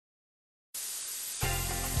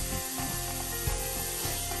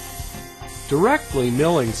Directly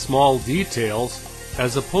milling small details,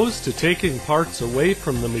 as opposed to taking parts away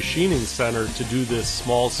from the machining center to do this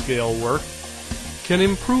small-scale work, can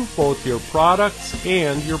improve both your products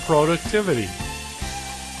and your productivity.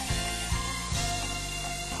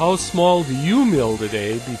 How small do you mill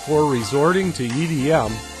today before resorting to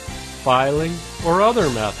EDM, filing, or other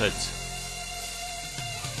methods?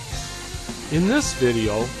 In this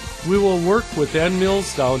video, we will work with end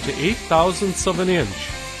mills down to 0.008 of an inch,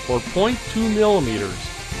 or 0.2 millimeters,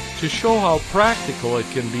 to show how practical it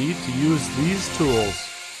can be to use these tools.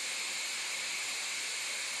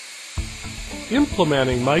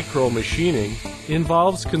 Implementing micromachining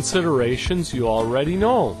involves considerations you already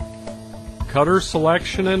know: cutter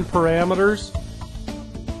selection and parameters,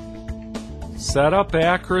 setup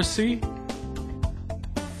accuracy,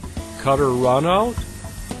 cutter runout,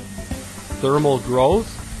 thermal growth,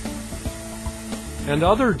 and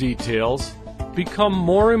other details become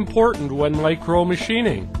more important when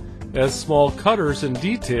micromachining, as small cutters and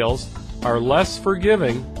details are less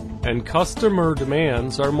forgiving and customer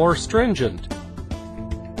demands are more stringent.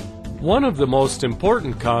 One of the most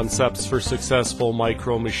important concepts for successful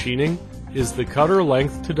micromachining is the cutter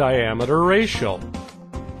length to diameter ratio.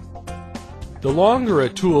 The longer a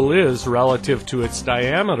tool is relative to its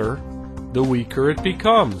diameter, the weaker it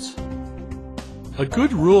becomes. A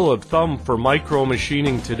good rule of thumb for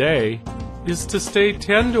micromachining today is to stay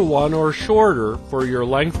 10:1 or shorter for your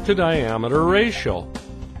length to diameter ratio.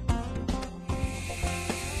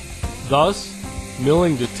 Thus,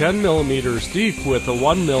 milling to 10 millimeters deep with a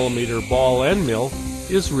 1 millimeter ball end mill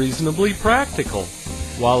is reasonably practical,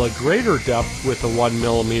 while a greater depth with a 1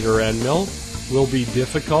 millimeter end mill will be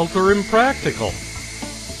difficult or impractical.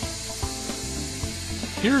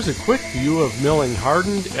 Here's a quick view of milling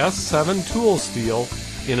hardened S7 tool steel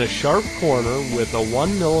in a sharp corner with a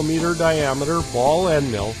 1 millimeter diameter ball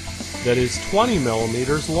end mill that is 20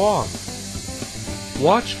 millimeters long.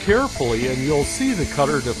 Watch carefully and you'll see the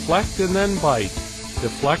cutter deflect and then bite,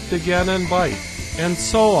 deflect again and bite, and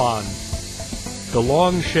so on. The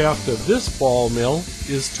long shaft of this ball mill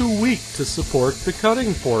is too weak to support the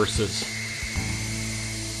cutting forces.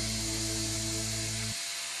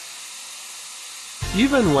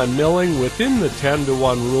 Even when milling within the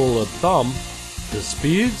 10:1 rule of thumb, the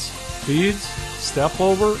speeds, feeds, step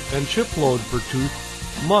over, and chip load per tooth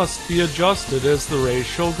must be adjusted as the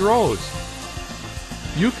ratio grows.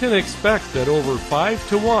 You can expect that over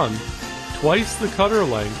 5:1, twice the cutter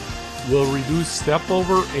length will reduce step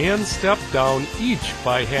over and step down each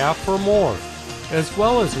by half or more, as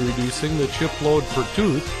well as reducing the chip load per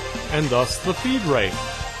tooth and thus the feed rate.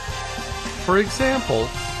 For example,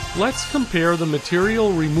 let's compare the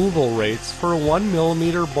material removal rates for a 1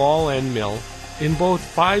 millimeter ball end mill in both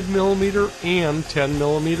 5 millimeter and 10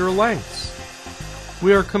 millimeter lengths.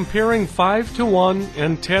 We are comparing 5:1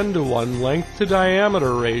 and 10:1 length to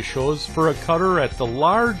diameter ratios for a cutter at the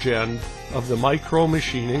large end of the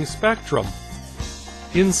micromachining spectrum.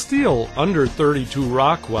 In steel under 32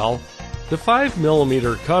 Rockwell, the 5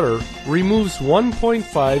 millimeter cutter removes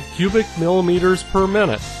 1.5 cubic millimeters per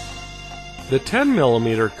minute. The 10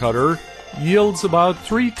 millimeter cutter yields about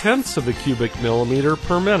 3/10 of a cubic millimeter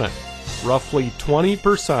per minute, roughly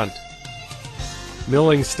 20%.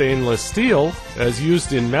 Milling stainless steel, as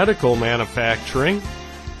used in medical manufacturing,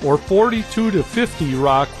 or 42 to 50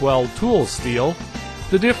 Rockwell tool steel,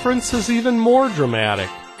 the difference is even more dramatic.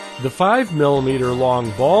 The 5 millimeter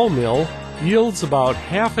long ball mill yields about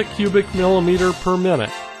half a cubic millimeter per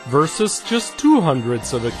minute versus just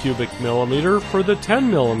 0.02 of a cubic millimeter for the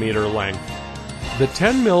 10 millimeter length. The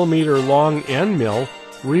 10 millimeter long end mill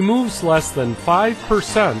removes less than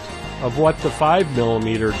 5% of what the 5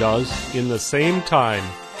 millimeter does in the same time.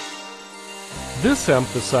 This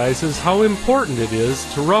emphasizes how important it is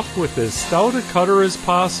to rough with as stout a cutter as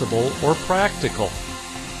possible or practical.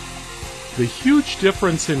 The huge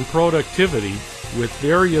difference in productivity with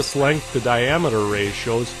various length to diameter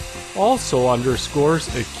ratios also underscores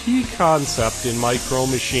a key concept in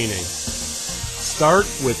micromachining. Start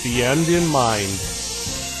with the end in mind.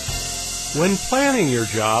 When planning your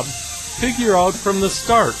job, figure out from the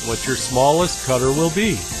start what your smallest cutter will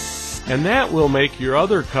be, and that will make your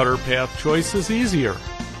other cutter path choices easier.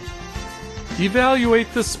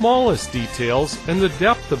 Evaluate the smallest details and the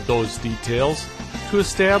depth of those details to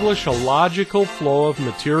establish a logical flow of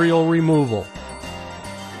material removal.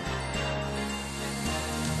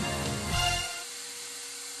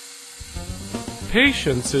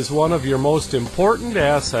 Patience is one of your most important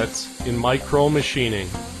assets in micromachining.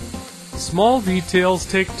 Small details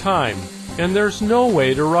take time, and there's no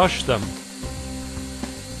way to rush them.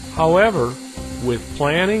 However, With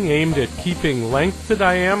planning aimed at keeping length to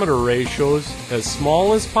diameter ratios as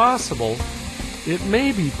small as possible, it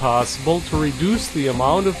may be possible to reduce the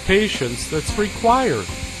amount of patience that's required.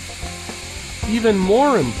 Even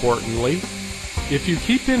more importantly, if you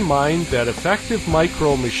keep in mind that effective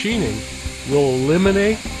micromachining will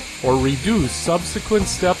eliminate or reduce subsequent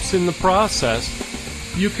steps in the process,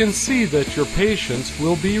 you can see that your patience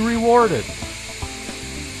will be rewarded.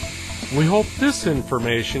 We hope this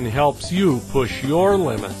information helps you push your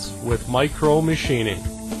limits with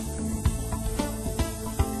micromachining.